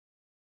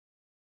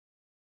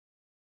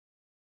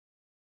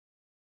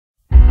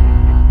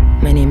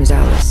name's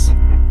Alice,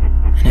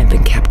 and I've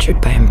been captured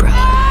by Umbrella.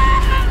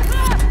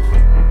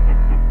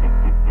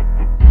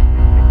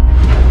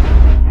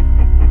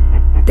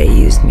 They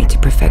used me to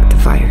perfect the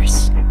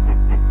virus.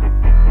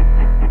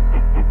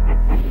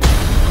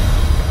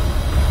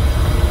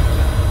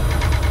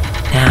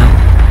 Now,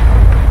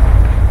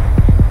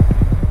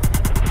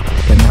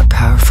 they're more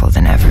powerful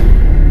than ever.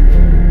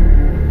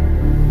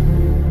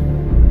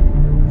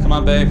 Come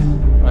on, babe.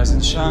 Rise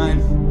and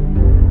shine.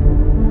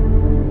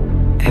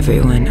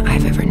 Everyone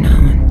I've ever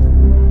known,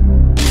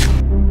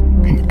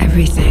 and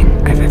everything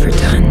I've ever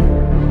done,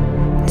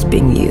 is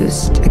being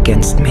used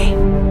against me.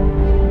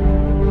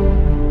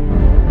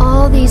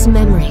 All these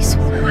memories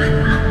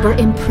were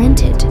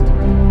imprinted.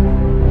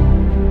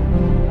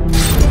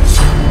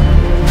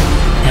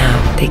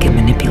 Now they can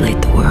manipulate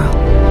the world.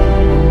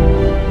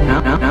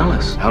 Now,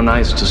 Alice, how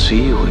nice to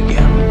see you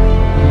again.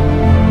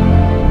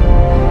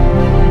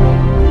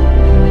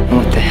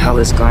 What the hell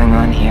is going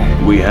on here?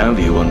 We have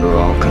you under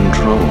our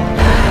control.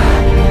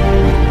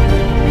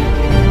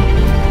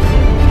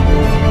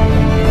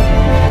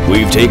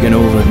 We've taken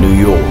over New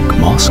York,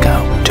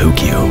 Moscow,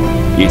 Tokyo.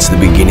 It's the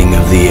beginning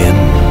of the end.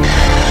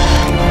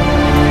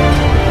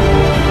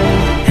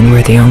 And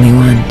we're the only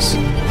ones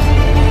who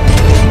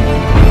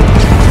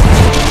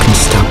can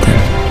stop them.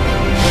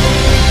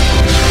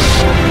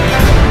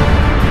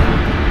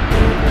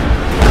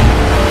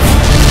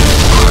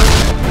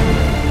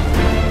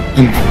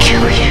 I'm gonna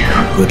kill you.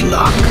 Good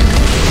luck.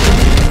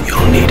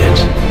 You'll need it.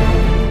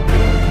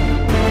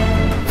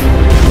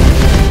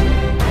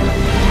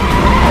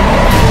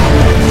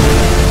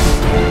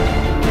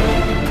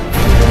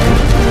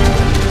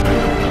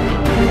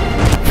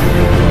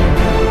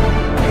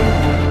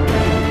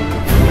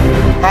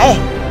 Hi,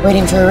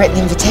 waiting for a written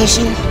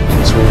invitation?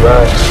 As we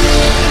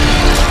rise.